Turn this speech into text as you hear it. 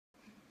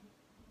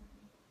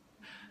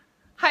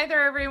Hi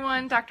there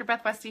everyone, Dr.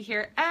 Beth Westie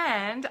here,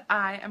 and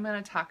I am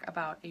going to talk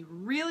about a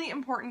really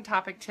important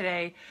topic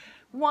today,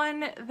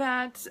 one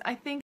that I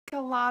think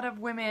a lot of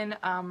women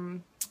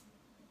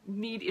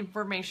need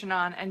information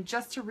on, and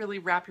just to really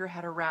wrap your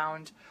head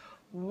around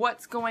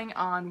what's going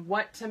on,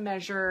 what to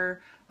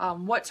measure,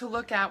 what to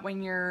look at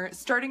when you're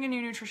starting a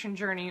new nutrition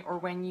journey, or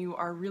when you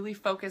are really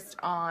focused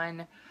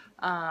on,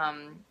 I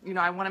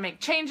want to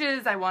make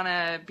changes, I want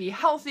to be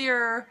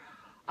healthier,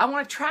 I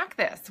want to track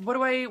this. What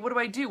do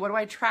I do? What do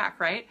I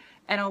track, right?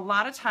 And a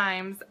lot of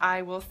times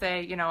I will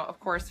say, of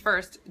course,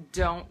 first,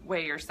 don't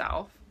weigh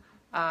yourself.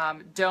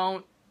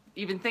 Don't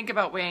even think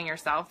about weighing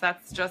yourself.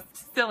 That's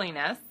just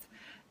silliness.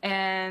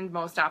 And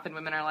most often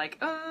women are like,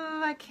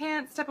 oh, I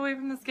can't step away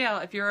from the scale.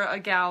 If you're a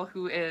gal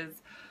who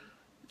is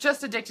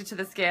just addicted to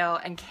the scale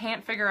and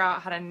can't figure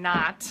out how to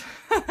not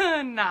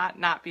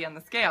be on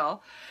the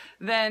scale,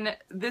 then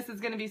this is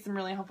going to be some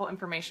really helpful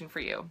information for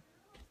you.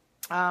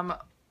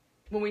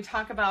 When we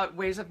talk about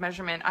ways of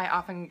measurement, I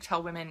often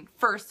tell women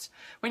first,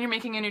 when you're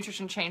making a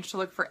nutrition change, to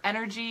look for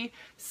energy,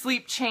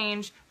 sleep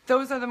change.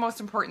 Those are the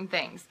most important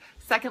things.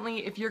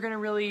 Secondly, if you're going to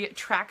really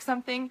track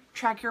something,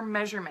 track your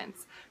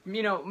measurements.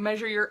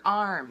 Measure your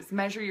arms,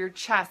 measure your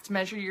chest,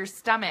 measure your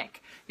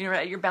stomach.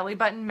 At your belly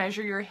button,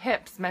 measure your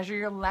hips, measure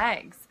your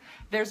legs.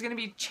 There's going to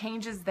be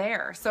changes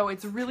there. So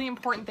it's really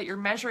important that you're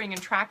measuring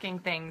and tracking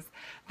things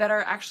that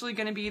are actually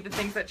going to be the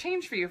things that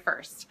change for you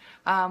first.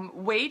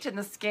 Weight and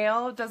the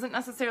scale doesn't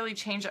necessarily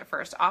change at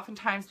first.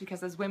 Oftentimes,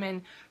 because as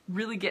women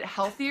really get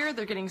healthier,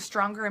 they're getting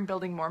stronger and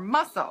building more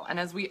muscle. And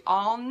as we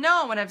all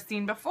know and have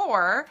seen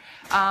before,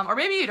 or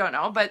maybe you don't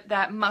know, but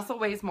that muscle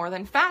weighs more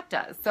than fat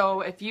does.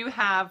 So if you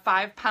have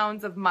 5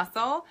 pounds of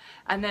muscle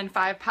and then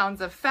 5 pounds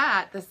of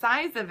fat, the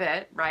size of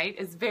it, right,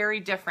 is very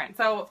different.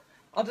 So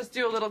I'll just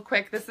do a little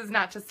quick. This is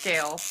not to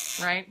scale,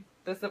 right?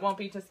 It won't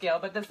be to scale,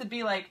 but this would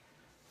be like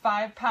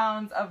 5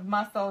 pounds of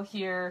muscle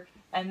here,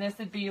 and this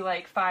would be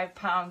like 5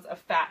 pounds of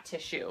fat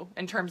tissue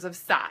in terms of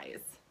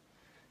size.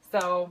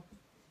 So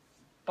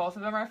both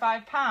of them are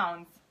 5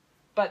 pounds,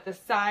 but the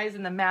size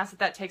and the mass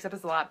that takes up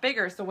is a lot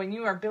bigger. So when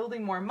you are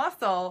building more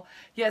muscle,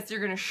 yes, you're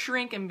going to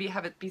shrink and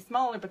have it be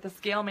smaller, but the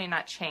scale may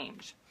not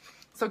change.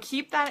 So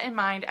keep that in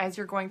mind as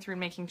you're going through and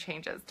making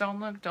changes.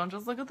 Don't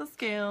just look at the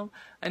scale.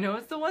 I know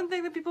it's the one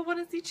thing that people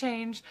want to see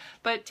change,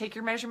 but take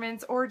your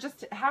measurements, or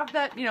just have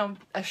that,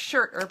 a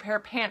shirt or a pair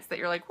of pants that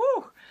you're like,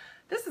 whoo,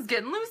 this is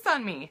getting loose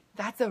on me.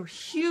 That's a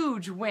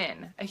huge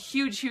win, a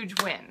huge,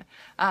 huge win,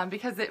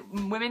 because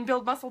women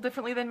build muscle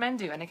differently than men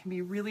do, and it can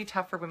be really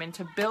tough for women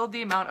to build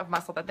the amount of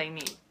muscle that they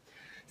need.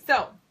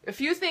 So a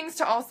few things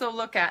to also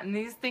look at, and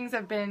these things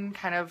have been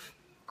kind of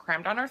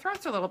crammed down our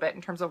throats a little bit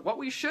in terms of what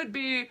we should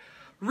be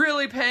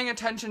really paying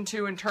attention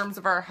to in terms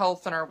of our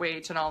health and our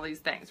weight and all these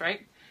things,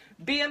 right?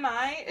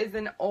 BMI is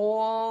an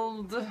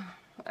old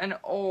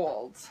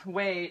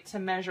way to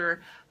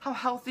measure how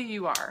healthy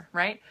you are,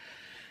 right?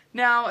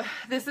 Now,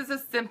 this is a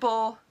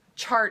simple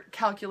chart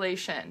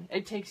calculation.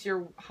 It takes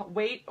your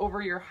weight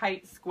over your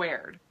height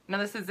squared. Now,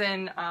 this is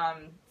in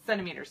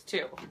centimeters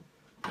too.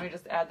 Let me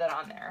just add that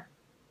on there.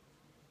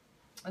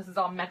 This is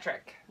all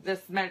metric.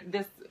 This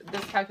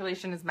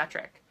calculation is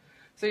metric.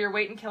 So your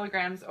weight in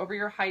kilograms over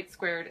your height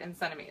squared in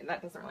centimeters.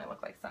 That doesn't really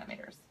look like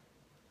centimeters.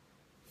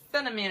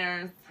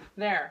 Centimeters,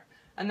 there.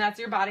 And that's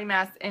your body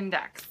mass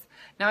index.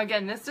 Now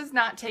again, this does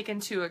not take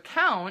into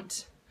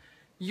account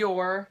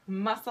your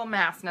muscle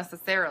mass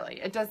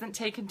necessarily. It doesn't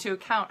take into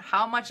account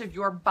how much of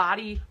your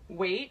body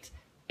weight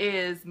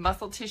is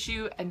muscle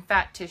tissue and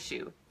fat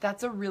tissue.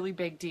 That's a really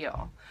big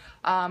deal.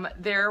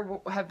 There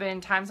have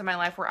been times in my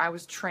life where I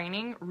was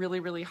training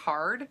really, really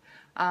hard,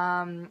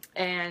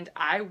 and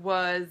I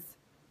was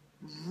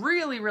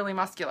really, really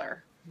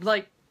muscular,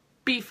 like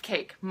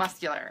beefcake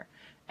muscular.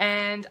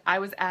 And I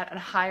was at a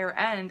higher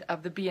end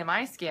of the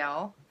BMI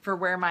scale for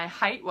where my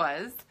height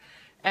was,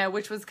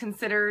 which was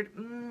considered,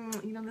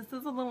 this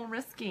is a little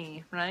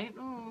risky, right?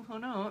 Oh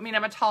no. I mean,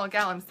 I'm a tall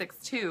gal, I'm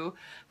 6'2",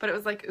 but it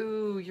was like,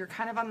 ooh, you're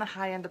kind of on the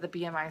high end of the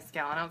BMI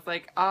scale. And I was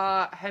like,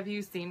 have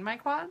you seen my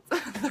quads?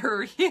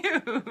 They're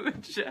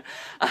huge.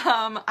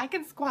 I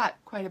can squat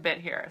quite a bit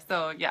here.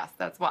 So yes,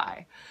 that's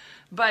why.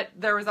 But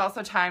there was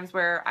also times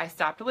where I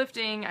stopped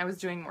lifting, I was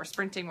doing more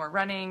sprinting, more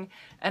running,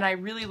 and I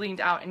really leaned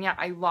out, and yeah,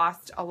 I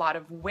lost a lot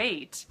of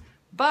weight,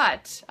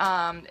 but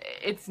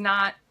it's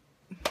not,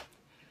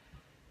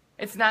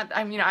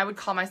 I would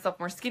call myself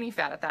more skinny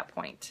fat at that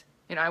point.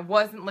 I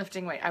wasn't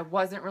lifting weight, I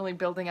wasn't really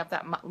building up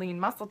that lean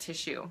muscle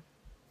tissue.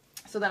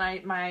 So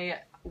then my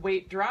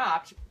weight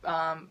dropped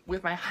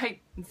with my height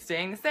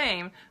staying the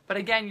same, but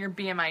again, your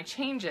BMI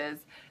changes,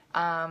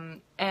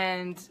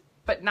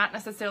 but not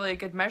necessarily a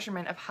good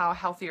measurement of how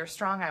healthy or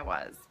strong I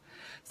was.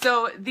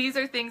 So these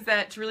are things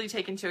that to really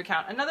take into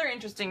account. Another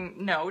interesting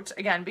note,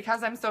 again,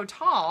 because I'm so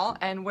tall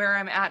and where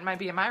I'm at in my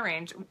BMI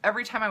range,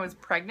 every time I was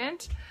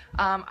pregnant,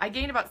 I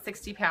gained about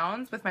 60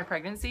 pounds with my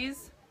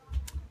pregnancies,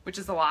 which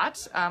is a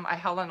lot. I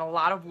held on a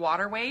lot of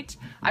water weight.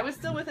 I was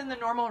still within the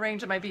normal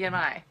range of my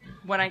BMI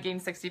when I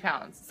gained 60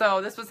 pounds.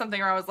 So this was something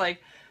where I was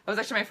like, That was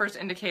actually my first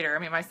indicator. I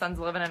mean, my son's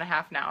 11 and a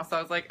half now, so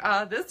I was like,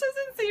 this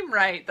doesn't seem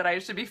right that I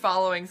should be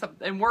following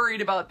something and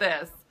worried about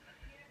this.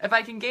 If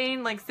I can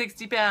gain like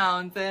 60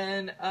 pounds,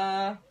 then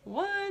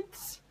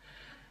what?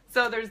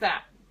 So there's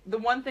that. The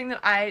one thing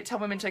that I tell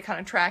women to kind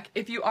of track,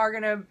 if you're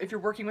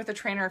working with a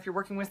trainer, if you're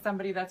working with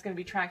somebody that's going to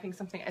be tracking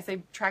something, I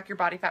say track your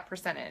body fat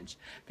percentage,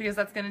 because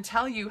that's going to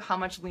tell you how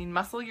much lean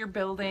muscle you're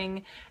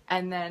building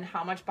and then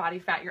how much body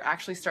fat you're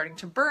actually starting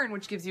to burn,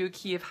 which gives you a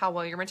key of how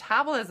well your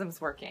metabolism's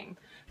working.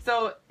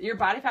 So your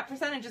body fat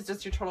percentage is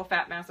just your total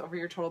fat mass over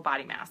your total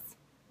body mass.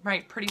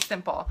 Right, pretty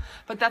simple.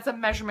 But that's a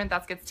measurement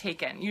that gets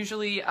taken.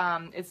 Usually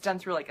it's done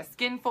through like a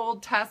skin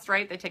fold test,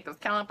 right? They take those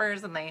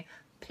calipers and they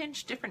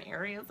pinch different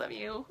areas of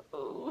you,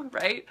 ooh,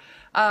 right?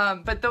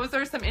 But those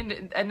are some,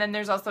 and then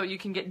there's also, you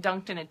can get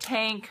dunked in a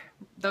tank.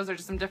 Those are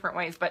just some different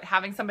ways, but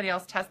having somebody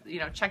else test,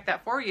 check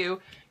that for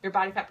you, your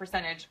body fat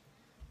percentage,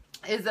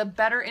 is a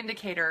better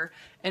indicator,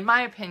 in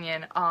my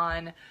opinion,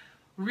 on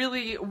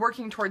really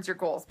working towards your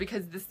goals,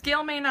 because the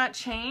scale may not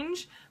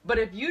change, but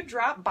if you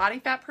drop body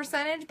fat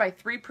percentage by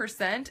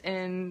 3%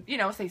 in,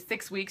 say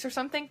 6 weeks or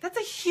something, that's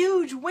a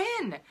huge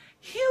win.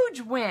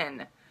 Huge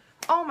win.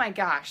 Oh my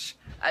gosh.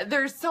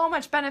 There's so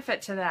much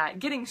benefit to that.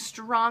 Getting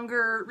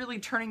stronger, really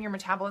turning your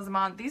metabolism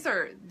on. These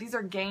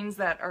are gains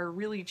that are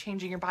really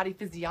changing your body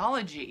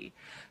physiology.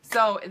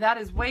 So that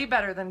is way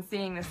better than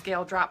seeing the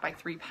scale drop by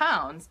 3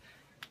 pounds.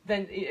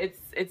 Then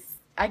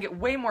I get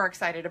way more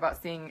excited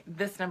about seeing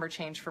this number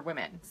change for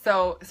women.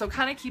 So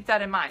kind of keep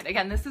that in mind.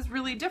 Again, this is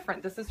really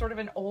different. This is sort of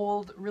an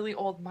really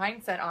old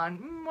mindset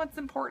on what's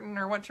important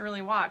or what to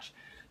really watch.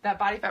 That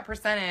body fat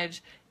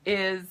percentage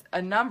is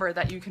a number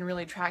that you can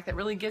really track, that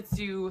really gets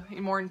you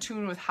more in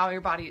tune with how your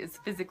body is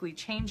physically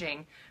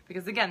changing.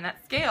 Because again,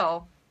 that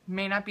scale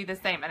may not be the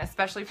same. And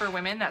especially for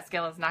women, that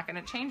scale is not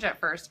going to change at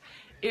first.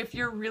 If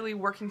you're really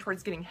working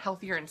towards getting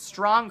healthier and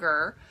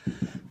stronger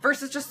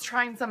versus just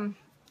trying some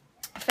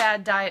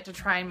fad diet to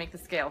try and make the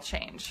scale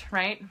change,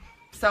 right?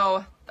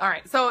 So, all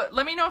right. So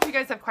let me know if you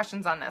guys have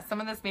questions on this.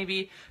 Some of this may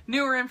be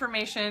newer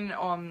information,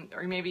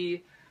 or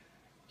maybe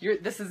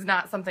this is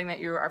not something that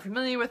you are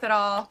familiar with at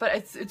all, but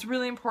it's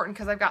really important,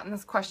 because I've gotten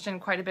this question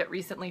quite a bit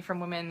recently from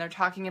women. They're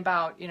talking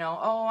about,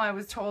 oh, I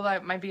was told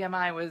my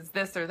BMI was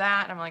this or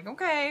that. And I'm like,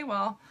 okay,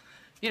 well,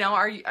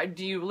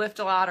 do you lift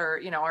a lot,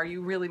 or, are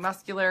you really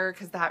muscular?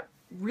 Because that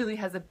really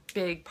has a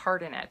big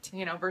part in it,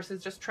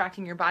 versus just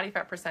tracking your body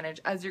fat percentage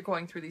as you're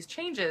going through these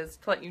changes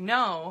to let you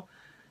know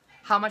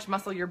how much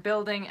muscle you're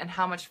building and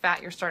how much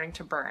fat you're starting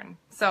to burn.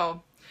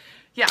 So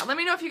yeah, let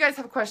me know if you guys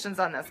have questions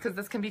on this, because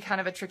this can be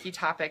kind of a tricky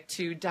topic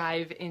to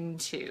dive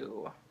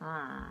into.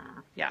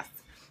 Yes,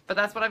 but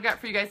that's what I've got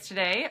for you guys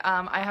today.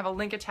 I have a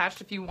link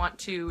attached if you want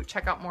to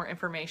check out more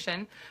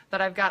information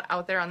that I've got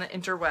out there on the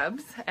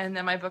interwebs. And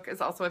then my book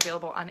is also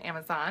available on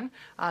Amazon,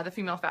 The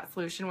Female Fat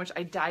Solution, which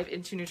I dive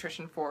into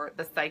nutrition for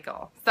the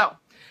cycle. So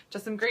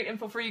just some great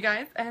info for you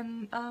guys.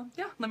 And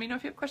yeah, let me know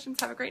if you have questions.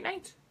 Have a great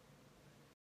night.